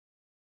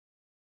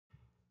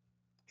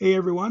Hey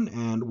everyone,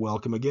 and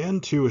welcome again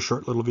to a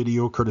short little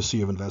video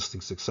courtesy of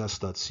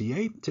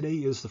investingsuccess.ca. Today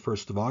is the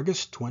 1st of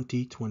August,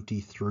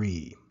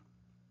 2023.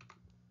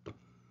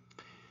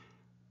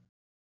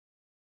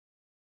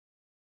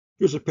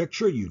 Here's a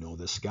picture. You know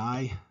this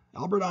guy,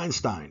 Albert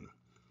Einstein,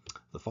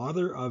 the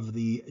father of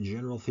the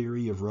general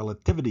theory of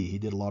relativity. He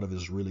did a lot of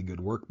his really good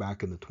work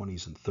back in the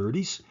 20s and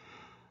 30s.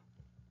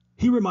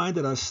 He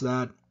reminded us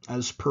that,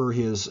 as per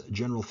his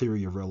general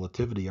theory of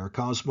relativity, our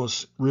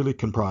cosmos really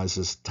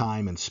comprises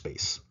time and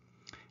space.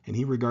 And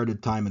he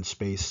regarded time and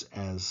space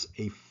as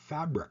a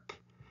fabric.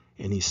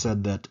 And he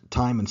said that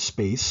time and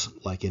space,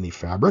 like any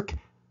fabric,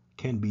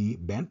 can be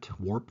bent,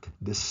 warped,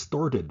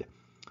 distorted.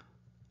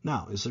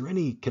 Now, is there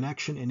any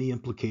connection, any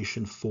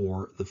implication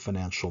for the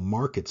financial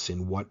markets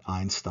in what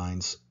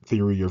Einstein's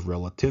theory of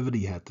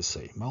relativity had to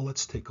say? Well,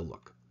 let's take a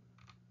look.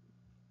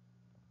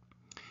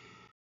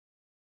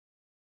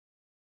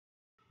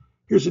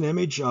 Here's an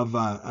image of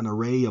an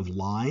array of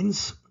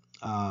lines.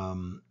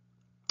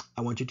 I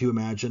want you to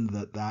imagine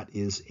that that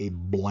is a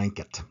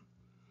blanket.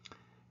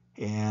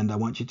 And I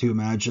want you to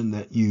imagine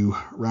that you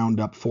round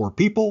up 4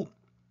 people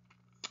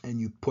and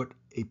you put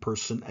a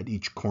person at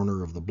each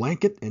corner of the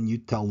blanket and you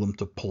tell them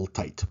to pull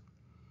tight.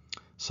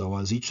 So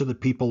as each of the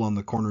people on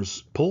the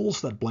corners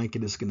pulls, that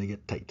blanket is going to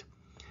get tight.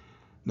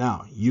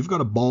 Now, you've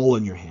got a ball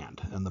in your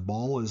hand, and the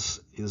ball is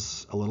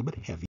a little bit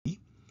heavy,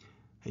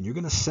 and you're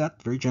going to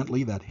set very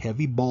gently that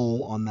heavy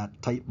ball on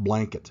that tight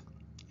blanket.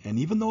 And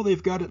even though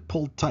they've got it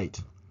pulled tight,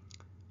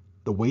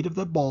 the weight of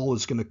that ball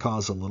is going to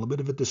cause a little bit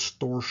of a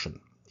distortion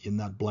in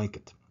that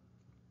blanket.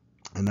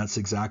 And that's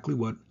exactly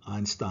what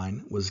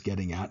Einstein was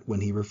getting at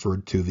when he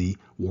referred to the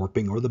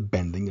warping or the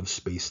bending of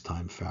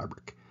space-time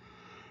fabric.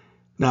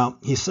 Now,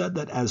 he said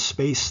that as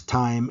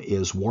space-time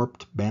is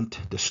warped, bent,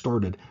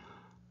 distorted,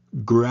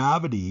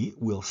 gravity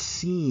will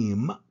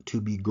seem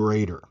to be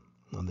greater.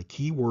 And the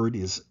key word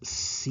is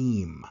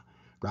seem.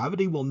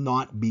 Gravity will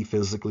not be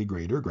physically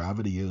greater.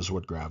 Gravity is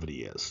what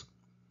gravity is.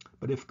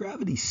 But if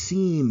gravity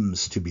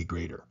seems to be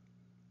greater,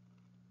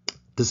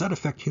 does that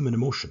affect human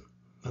emotion?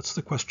 That's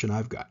the question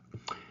I've got.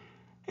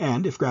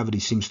 And if gravity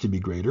seems to be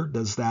greater,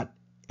 does that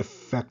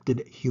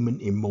affected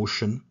human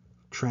emotion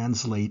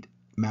translate,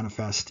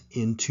 manifest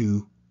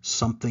into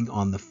something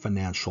on the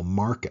financial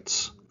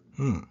markets?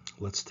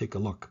 Let's take a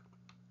look.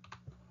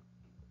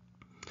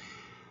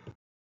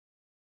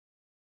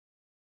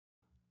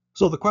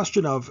 So the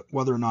question of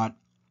whether or not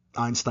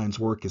Einstein's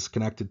work is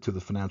connected to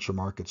the financial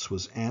markets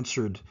was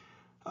answered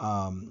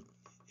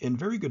in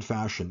very good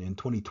fashion in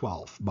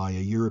 2012 by a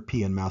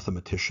European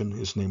mathematician.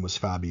 His name was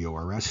Fabio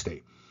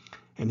Aresti,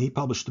 and he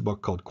published a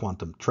book called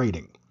Quantum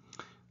Trading.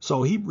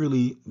 So he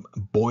really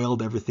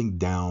boiled everything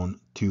down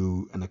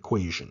to an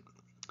equation.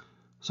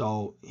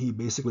 So he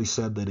basically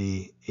said that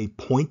a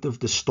point of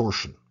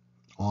distortion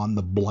on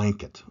the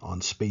blanket,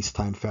 on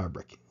space-time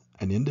fabric,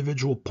 an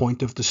individual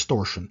point of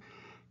distortion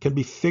can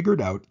be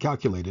figured out,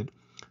 calculated,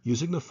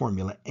 using the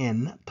formula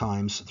n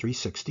times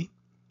 360.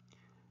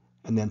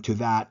 And then to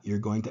that, you're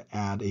going to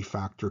add a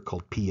factor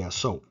called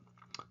PSO.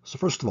 So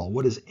first of all,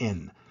 what is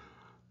n?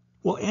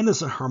 Well, n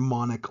is a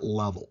harmonic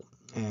level.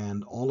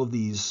 And all of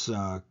these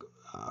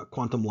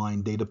quantum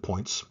line data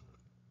points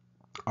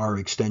are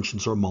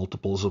extensions or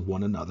multiples of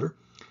one another.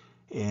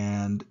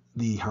 And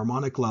the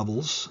harmonic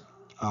levels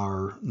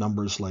are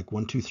numbers like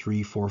 1, 2,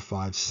 3, 4,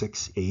 5,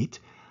 6, 8.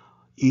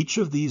 Each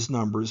of these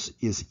numbers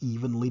is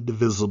evenly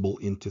divisible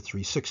into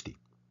 360.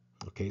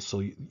 Okay, so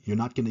you're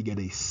not going to get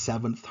a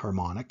 7th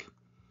harmonic.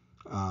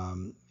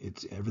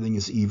 Everything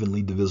is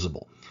evenly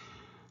divisible.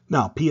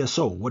 Now,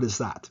 PSO, what is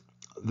that?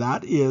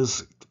 That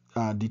is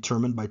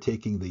determined by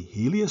taking the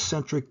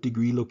heliocentric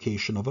degree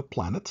location of a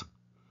planet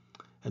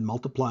and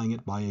multiplying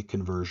it by a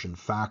conversion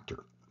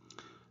factor.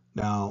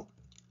 Now,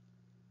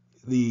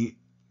 the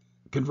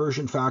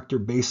conversion factor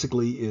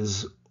basically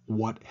is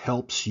what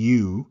helps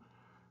you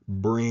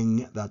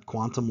bring that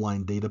quantum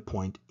line data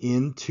point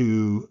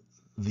into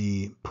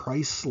the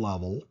price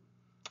level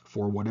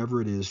for whatever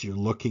it is you're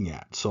looking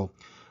at. So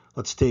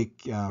let's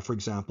take, for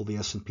example, the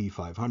S&P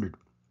 500.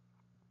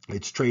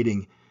 It's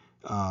trading,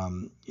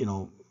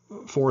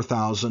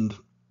 4,000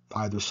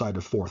 either side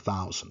of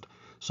 4,000.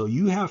 So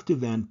you have to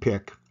then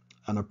pick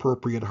an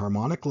appropriate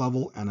harmonic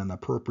level and an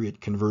appropriate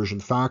conversion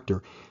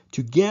factor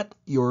to get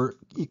your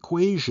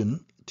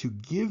equation to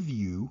give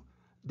you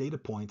data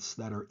points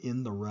that are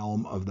in the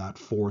realm of that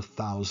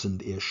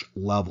 4,000-ish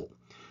level.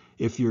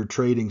 If you're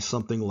trading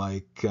something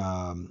like,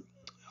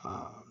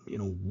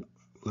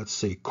 let's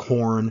say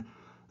corn,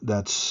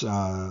 that's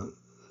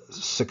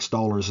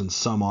 $6 and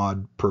some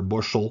odd per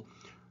bushel,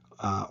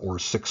 or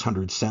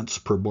 600 cents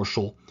per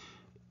bushel,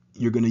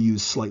 you're going to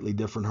use slightly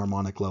different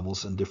harmonic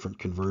levels and different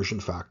conversion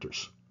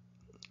factors.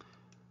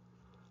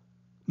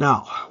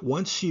 Now,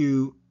 once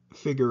you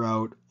figure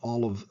out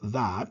all of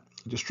that,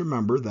 just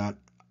remember that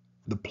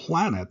the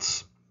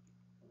planets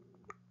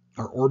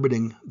are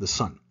orbiting the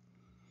sun.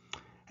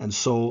 And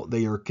so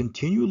they are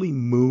continually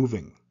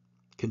moving,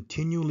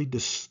 continually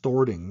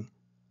distorting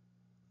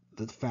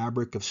the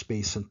fabric of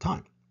space and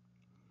time.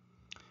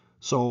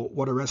 So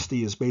what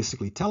Aresti is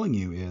basically telling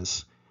you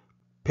is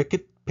pick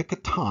a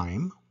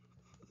time,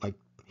 like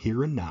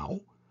here and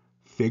now,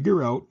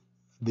 figure out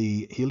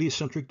the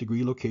heliocentric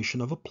degree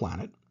location of a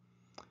planet,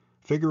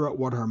 figure out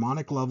what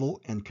harmonic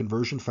level and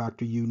conversion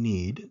factor you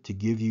need to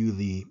give you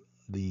the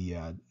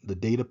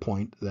data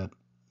point that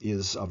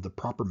is of the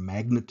proper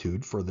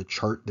magnitude for the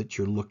chart that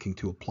you're looking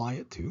to apply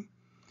it to.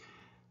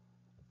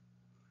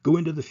 Go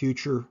into the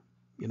future,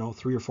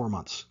 3 or 4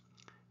 months.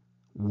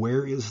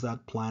 Where is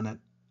that planet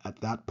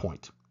at that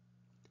point?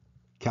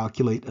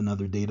 Calculate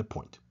another data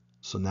point.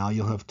 So now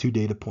you'll have 2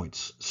 data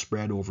points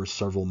spread over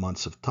several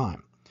months of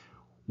time.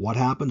 What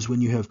happens when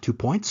you have 2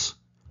 points?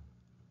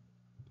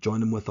 Join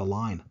them with a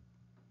line,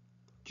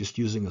 just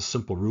using a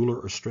simple ruler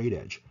or straight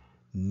edge.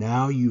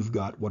 Now you've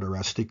got what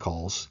Aresti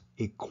calls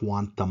a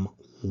quantum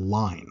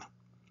line.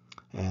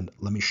 And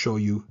let me show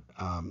you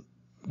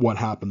what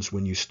happens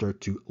when you start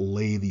to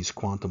lay these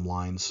quantum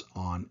lines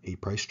on a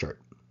price chart.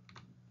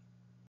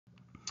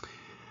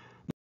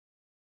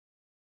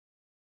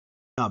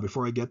 Now,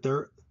 before I get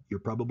there, you're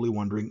probably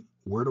wondering,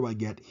 where do I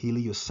get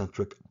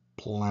heliocentric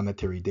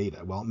planetary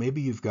data? Well,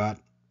 maybe you've got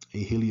a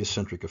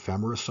heliocentric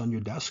ephemeris on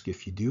your desk.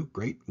 If you do,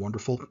 great,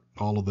 wonderful.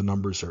 All of the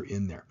numbers are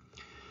in there.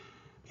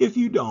 If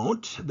you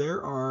don't,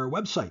 there are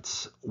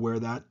websites where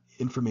that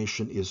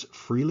information is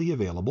freely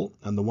available,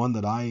 and the one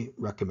that I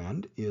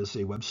recommend is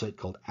a website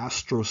called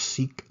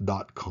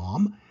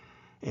astroseek.com,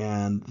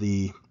 and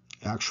the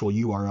actual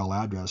URL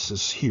address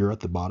is here at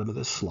the bottom of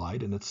this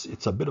slide, and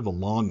it's a bit of a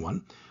long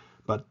one,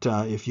 but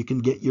if you can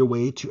get your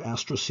way to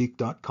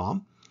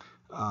astroseek.com,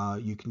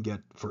 you can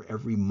get, for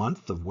every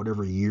month of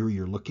whatever year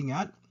you're looking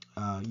at,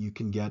 you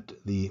can get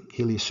the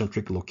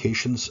heliocentric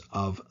locations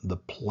of the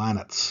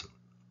planets.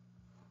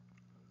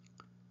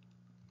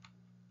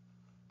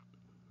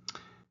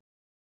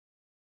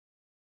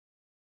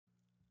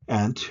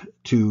 And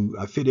to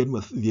fit in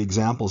with the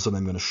examples that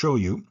I'm going to show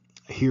you,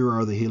 here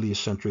are the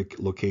heliocentric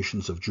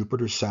locations of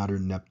Jupiter,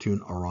 Saturn,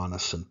 Neptune,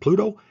 Uranus, and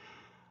Pluto.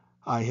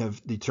 I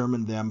have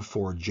determined them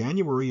for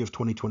January of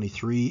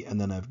 2023, and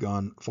then I've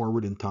gone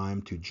forward in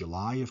time to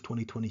July of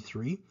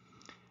 2023.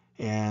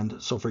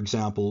 And so, for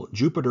example,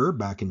 Jupiter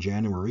back in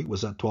January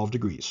was at 12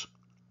 degrees.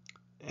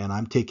 And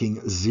I'm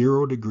taking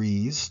 0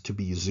 degrees to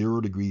be 0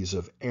 degrees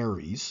of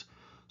Aries.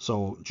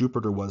 So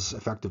Jupiter was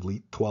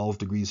effectively 12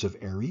 degrees of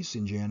Aries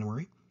in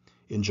January.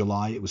 In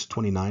July, it was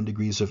 29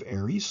 degrees of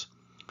Aries.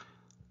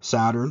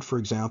 Saturn, for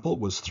example,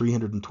 was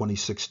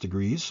 326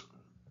 degrees.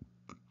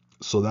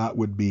 So that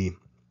would be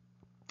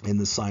in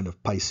the sign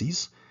of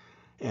Pisces.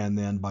 And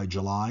then by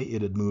July,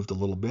 it had moved a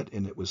little bit,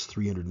 and it was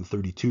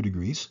 332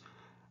 degrees.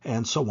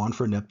 And so on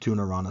for Neptune,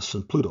 Uranus,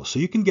 and Pluto. So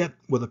you can get,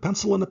 with a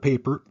pencil and a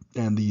paper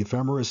and the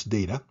ephemeris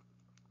data,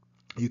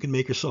 you can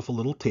make yourself a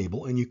little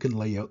table, and you can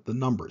lay out the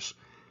numbers.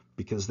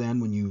 Because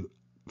then when you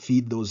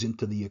feed those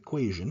into the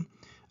equation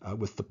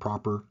with the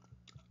proper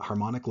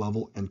harmonic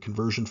level and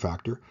conversion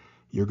factor,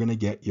 you're going to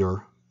get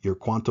your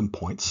quantum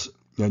points,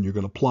 and you're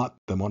going to plot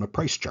them on a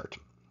price chart.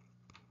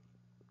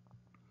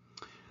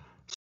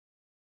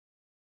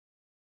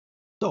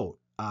 So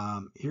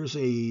here's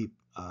a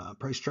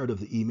price chart of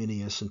the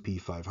E-mini S&P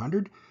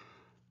 500.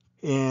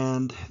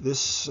 And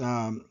this,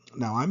 now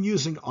I'm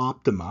using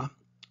Optima.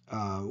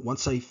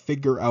 Once I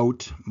figure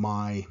out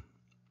my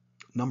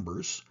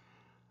numbers,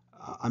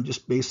 I'm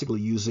just basically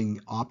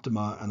using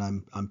Optima,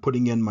 and I'm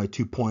putting in my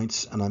 2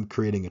 points, and I'm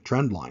creating a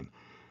trend line.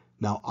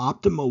 Now,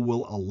 Optima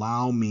will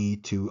allow me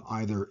to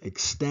either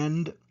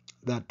extend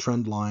that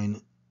trend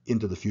line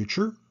into the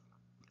future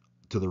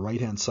to the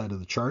right-hand side of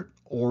the chart,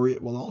 or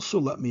it will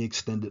also let me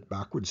extend it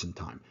backwards in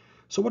time.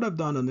 So what I've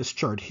done on this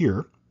chart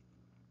here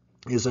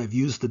is I've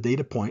used the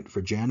data point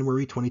for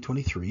January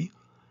 2023.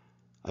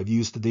 I've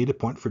used the data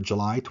point for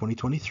July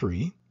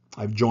 2023.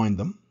 I've joined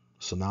them.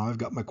 So now I've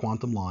got my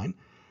quantum line.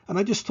 And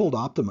I just told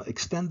Optima,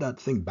 extend that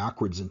thing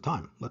backwards in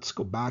time. Let's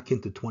go back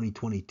into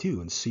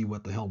 2022 and see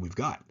what the hell we've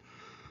got.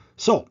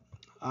 So,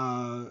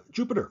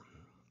 Jupiter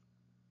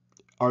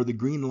are the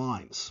green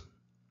lines.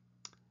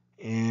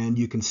 And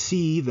you can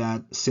see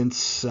that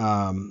since,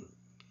 let's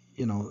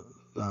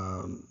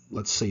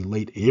say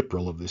late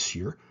April of this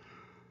year,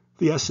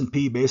 the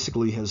S&P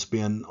basically has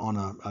been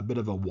on a bit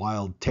of a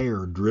wild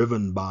tear,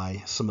 driven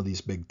by some of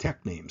these big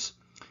tech names.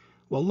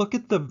 Well, look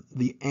at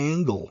the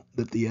angle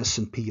that the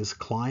S&P is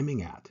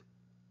climbing at.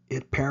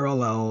 It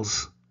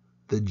parallels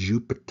the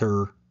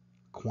Jupiter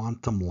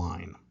quantum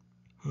line.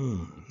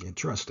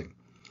 Interesting.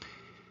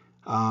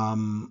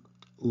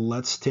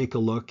 Let's take a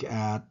look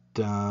at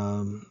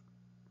the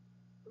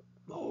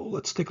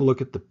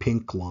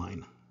pink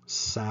line,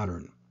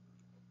 Saturn.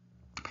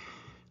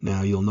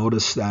 Now you'll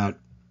notice that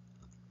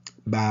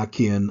back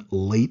in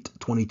late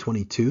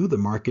 2022, the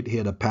market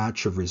hit a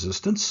patch of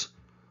resistance.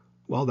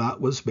 Well, that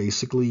was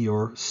basically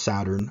your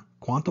Saturn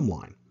quantum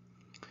line.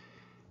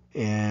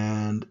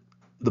 And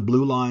the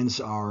blue lines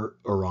are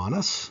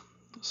Uranus.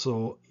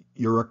 So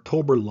your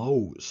October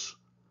lows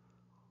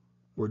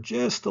were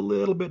just a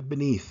little bit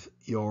beneath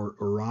your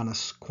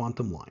Uranus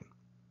quantum line.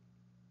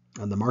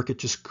 And the market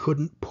just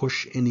couldn't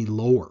push any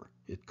lower.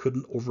 It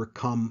couldn't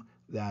overcome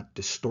that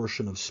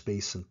distortion of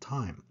space and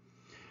time.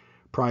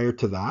 Prior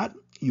to that,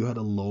 you had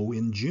a low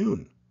in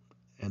June.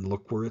 And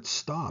look where it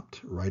stopped,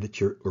 right at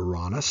your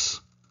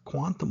Uranus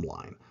quantum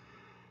line.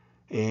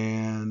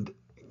 And,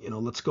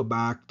 let's go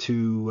back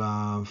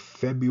to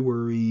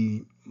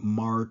February,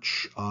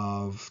 March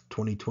of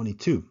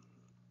 2022.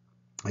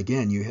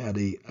 Again, you had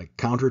a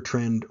counter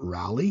trend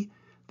rally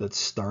that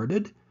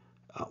started.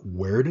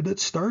 Where did it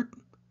start?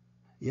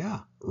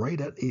 Yeah,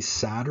 right at a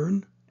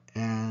Saturn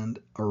and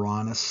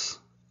Uranus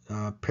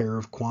pair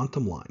of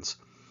quantum lines.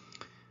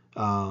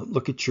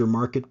 Look at your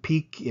market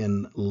peak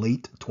in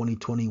late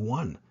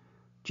 2021,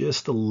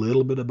 just a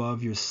little bit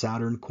above your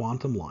Saturn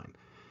quantum line.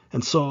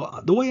 And so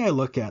the way I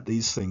look at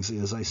these things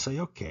is I say,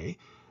 okay,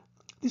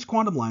 these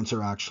quantum lines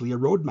are actually a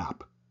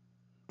roadmap.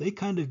 They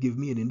kind of give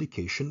me an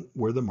indication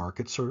where the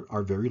markets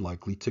are very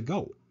likely to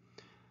go.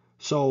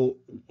 So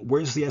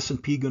where's the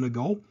S&P going to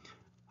go?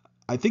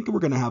 I think we're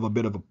going to have a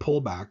bit of a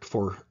pullback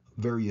for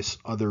various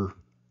other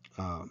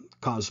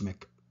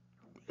cosmic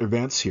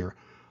events here.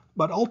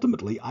 But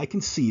ultimately, I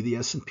can see the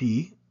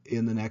S&P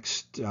in the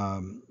next,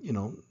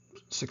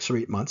 6 or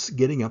 8 months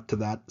getting up to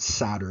that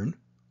Saturn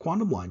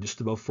quantum line,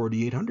 just above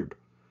 4,800.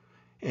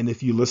 And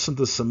if you listen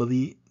to some of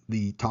the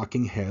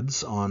talking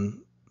heads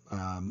on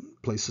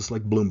places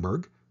like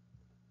Bloomberg,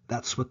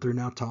 that's what they're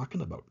now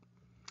talking about.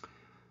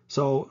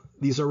 So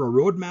these are a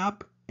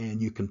roadmap,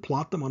 and you can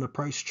plot them on a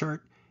price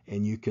chart,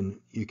 and you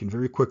can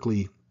very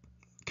quickly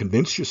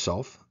convince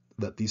yourself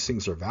that these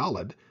things are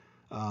valid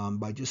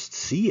by just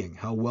seeing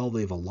how well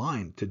they've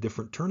aligned to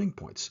different turning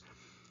points.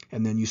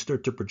 And then you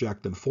start to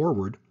project them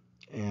forward,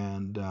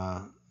 and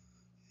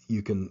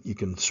you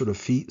can sort of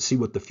see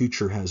what the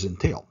future has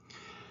entailed.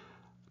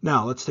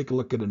 Now, let's take a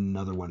look at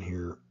another one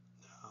here.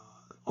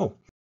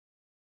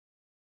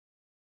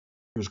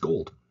 Here's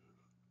gold.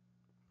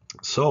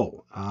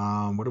 So,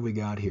 what do we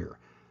got here?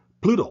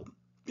 Pluto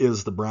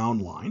is the brown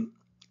line,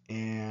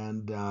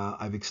 and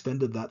I've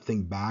extended that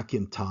thing back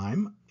in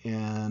time,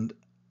 and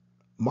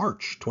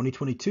March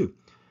 2022.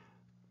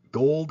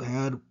 Gold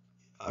had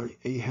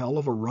a hell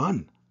of a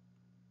run.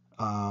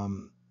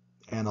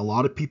 And a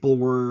lot of people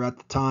were at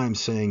the time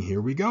saying,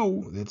 here we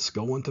go, it's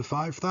going to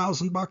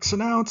 $5,000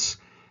 an ounce.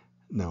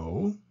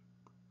 No,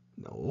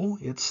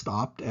 it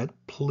stopped at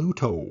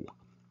Pluto.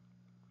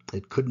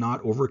 It could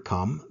not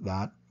overcome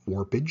that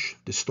warpage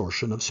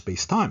distortion of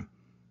space-time.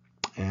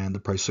 And the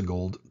price of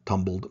gold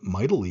tumbled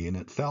mightily, and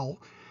it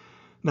fell.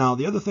 Now,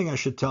 the other thing I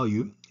should tell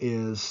you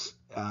is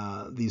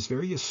these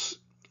various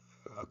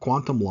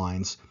quantum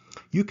lines,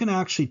 you can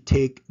actually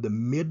take the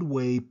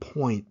midway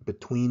point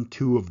between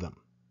two of them,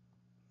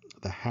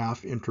 the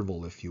half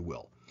interval, if you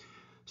will.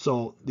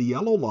 So the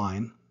yellow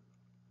line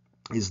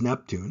is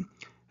Neptune.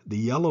 The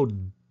yellow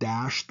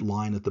dashed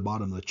line at the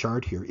bottom of the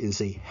chart here is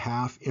a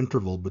half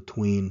interval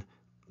between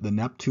the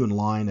Neptune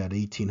line at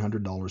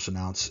 $1,800 an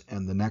ounce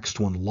and the next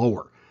one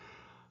lower.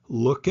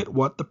 Look at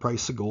what the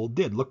price of gold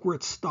did. Look where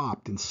it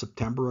stopped in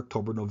September,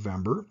 October,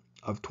 November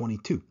of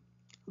 22,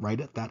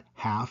 right at that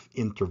half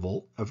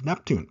interval of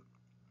Neptune.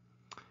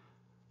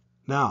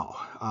 Now,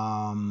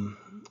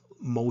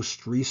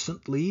 most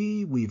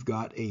recently, we've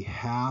got a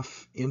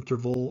half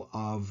interval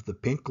of the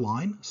pink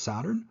line,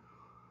 Saturn.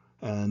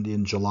 And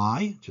in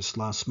July, just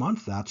last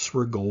month, that's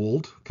where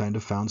gold kind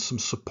of found some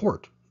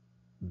support.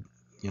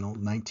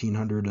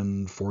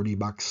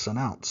 $1,940 an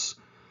ounce.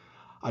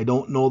 I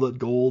don't know that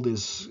gold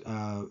is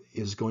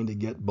going to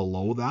get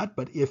below that,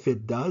 but if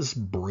it does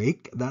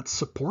break that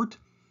support,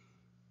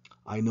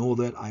 I know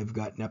that I've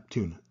got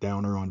Neptune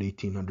down around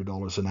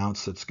 $1,800 an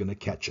ounce that's going to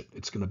catch it.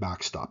 It's going to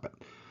backstop it.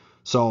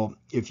 So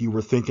if you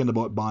were thinking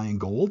about buying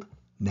gold,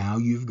 now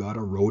you've got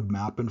a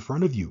roadmap in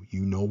front of you.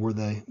 You know where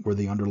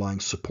the underlying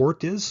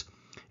support is,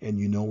 and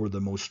you know where the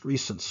most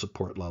recent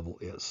support level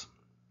is.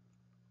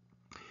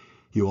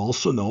 You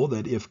also know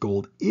that if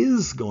gold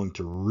is going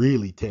to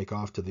really take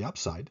off to the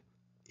upside,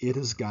 it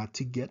has got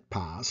to get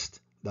past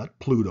that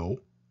Pluto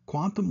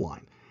quantum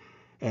line.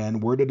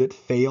 And where did it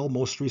fail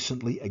most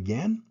recently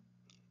again?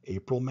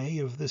 April, May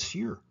of this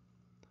year.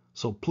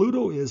 So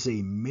Pluto is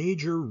a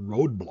major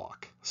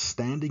roadblock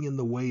standing in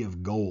the way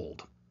of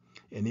gold.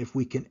 And if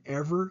we can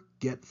ever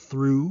get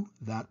through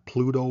that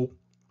Pluto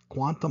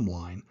quantum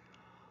line,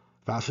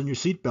 fasten your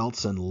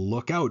seatbelts and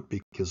look out,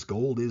 because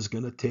gold is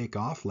going to take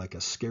off like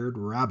a scared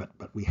rabbit.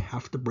 But we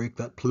have to break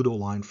that Pluto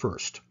line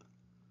first.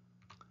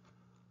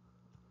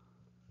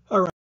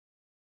 All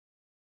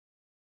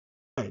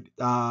right.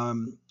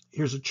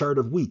 Here's a chart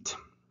of wheat.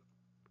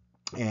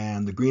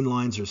 And the green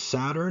lines are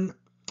Saturn.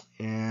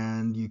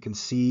 And you can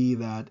see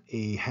that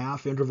a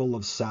half interval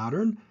of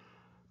Saturn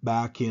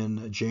back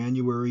in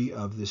January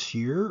of this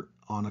year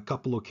on a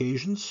couple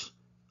occasions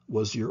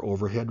was your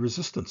overhead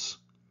resistance.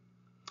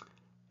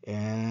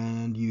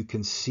 And you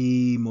can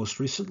see most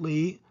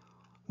recently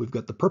we've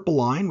got the purple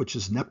line, which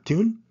is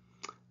Neptune.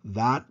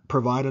 That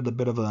provided a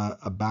bit of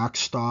a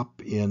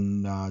backstop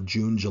in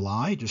June,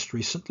 July, just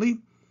recently.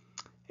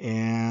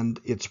 And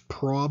it's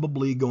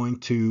probably going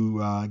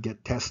to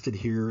get tested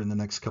here in the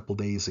next couple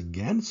days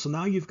again. So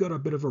now you've got a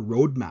bit of a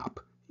roadmap.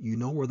 You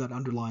know where that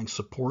underlying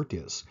support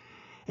is.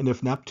 And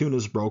if Neptune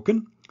is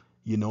broken,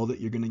 You know that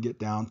you're going to get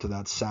down to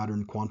that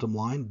Saturn quantum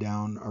line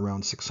down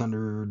around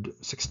 600,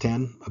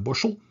 610 a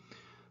bushel.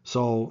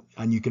 So,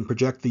 and you can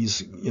project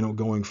these,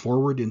 going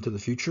forward into the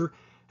future.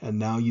 And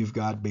now you've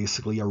got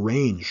basically a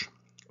range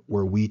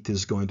where wheat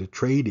is going to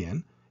trade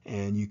in,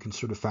 and you can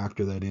sort of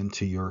factor that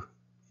into your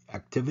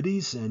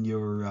activities and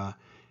your,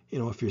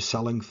 if you're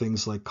selling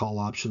things like call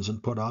options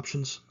and put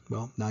options,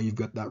 well, now you've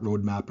got that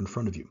roadmap in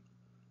front of you.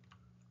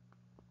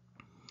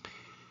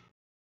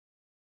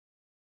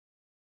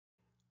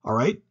 All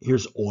right,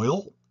 here's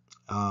oil.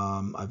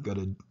 I've got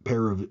a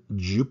pair of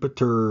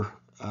Jupiter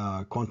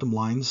quantum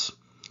lines,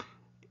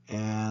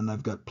 and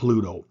I've got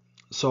Pluto.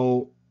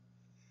 So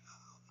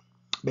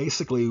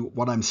basically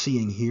what I'm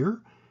seeing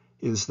here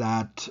is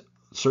that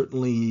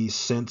certainly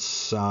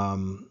since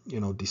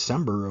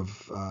December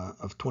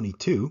of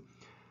 22,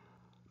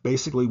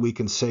 basically we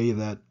can say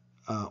that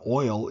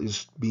oil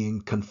is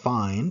being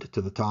confined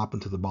to the top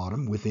and to the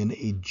bottom within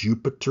a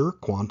Jupiter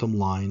quantum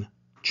line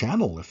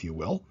channel, if you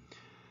will.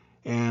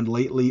 And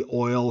lately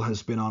oil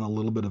has been on a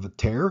little bit of a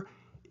tear.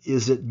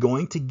 Is it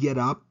going to get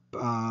up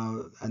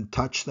and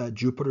touch that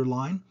Jupiter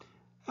line?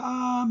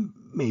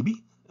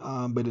 Maybe,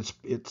 but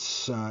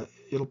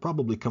it'll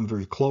probably come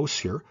very close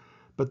here.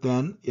 But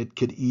then it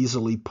could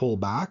easily pull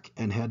back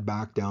and head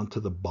back down to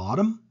the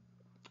bottom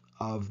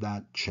of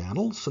that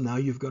channel. So now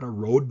you've got a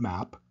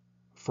roadmap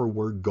for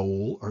where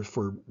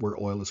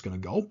oil is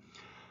going to go.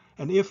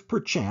 And if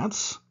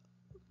perchance,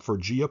 for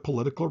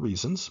geopolitical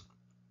reasons,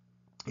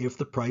 if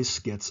the price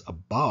gets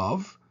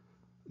above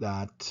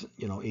that,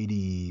 about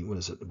 $85,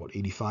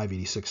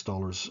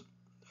 $86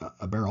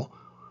 a barrel,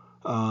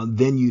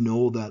 then you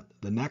know that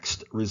the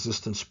next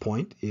resistance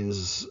point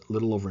is a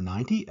little over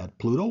 90 at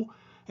Pluto.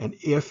 And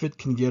if it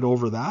can get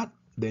over that,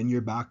 then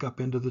you're back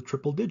up into the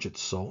triple digits.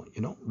 So,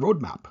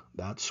 roadmap.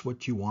 That's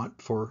what you want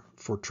for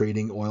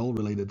trading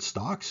oil-related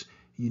stocks.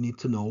 You need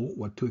to know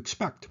what to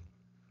expect.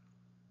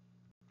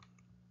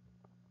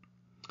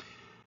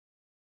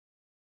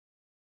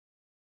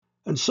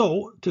 And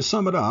so, to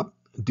sum it up,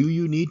 do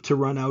you need to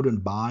run out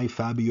and buy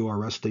Fabio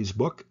Areste's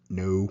book?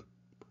 No.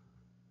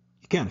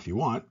 You can if you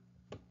want,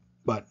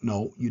 but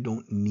no, you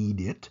don't need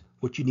it.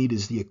 What you need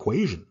is the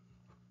equation.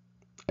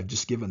 I've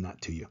just given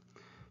that to you.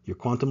 Your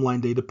quantum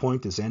line data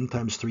point is n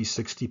times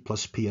 360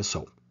 plus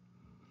PSO.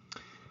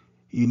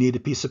 You need a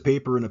piece of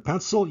paper and a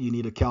pencil. You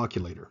need a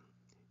calculator.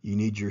 You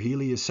need your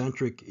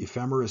heliocentric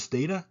ephemeris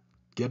data.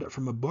 Get it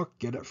from a book.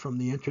 Get it from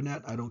the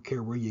internet. I don't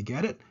care where you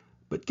get it,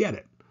 but get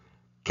it.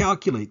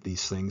 Calculate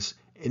these things,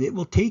 and it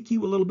will take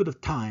you a little bit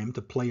of time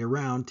to play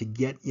around to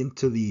get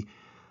into the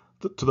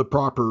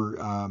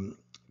proper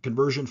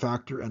conversion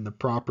factor and the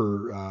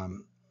proper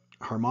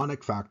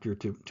harmonic factor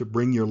to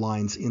bring your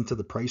lines into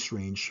the price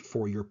range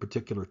for your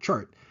particular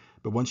chart.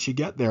 But once you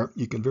get there,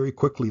 you can very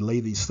quickly lay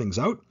these things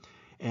out,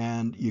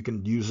 and you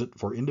can use it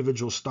for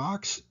individual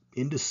stocks,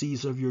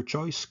 indices of your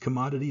choice,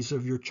 commodities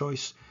of your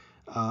choice,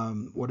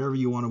 whatever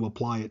you want to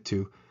apply it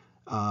to.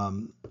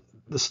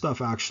 This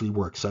stuff actually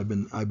works. I've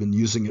been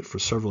using it for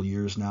several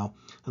years now,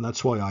 and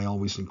that's why I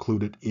always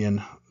include it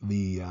in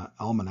the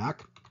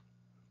almanac.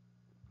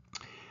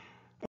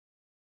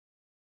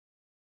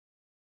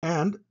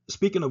 And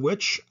speaking of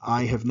which,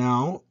 I have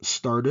now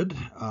started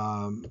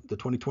the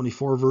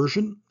 2024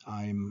 version.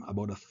 I'm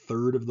about a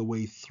third of the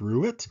way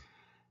through it,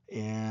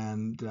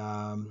 and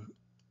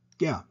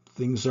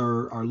things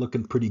are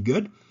looking pretty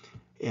good.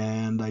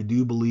 And I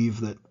do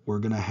believe that we're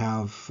going to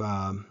have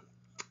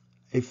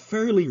a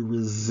fairly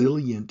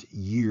resilient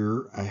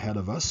year ahead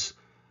of us.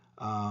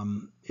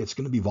 It's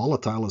going to be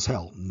volatile as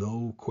hell,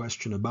 no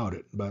question about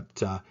it.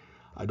 But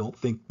I don't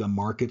think the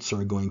markets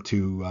are going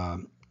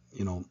to,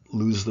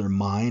 lose their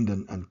mind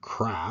and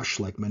crash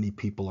like many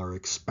people are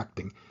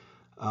expecting.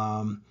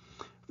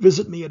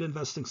 Visit me at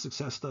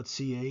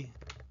investingsuccess.ca.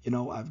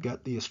 I've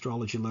got the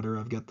astrology letter.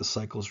 I've got the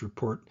cycles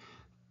report.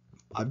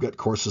 I've got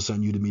courses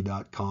on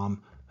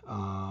udemy.com.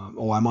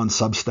 I'm on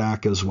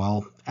Substack as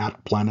well,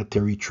 at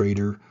Planetary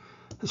Trader.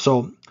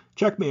 So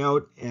check me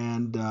out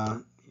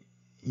and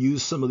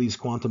use some of these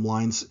quantum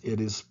lines.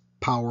 It is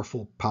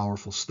powerful,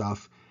 powerful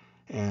stuff.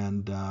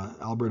 And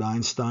Albert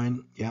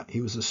Einstein,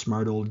 he was a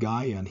smart old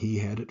guy, and he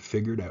had it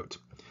figured out.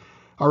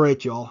 All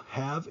right, y'all,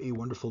 have a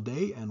wonderful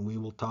day, and we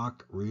will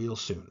talk real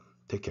soon.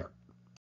 Take care.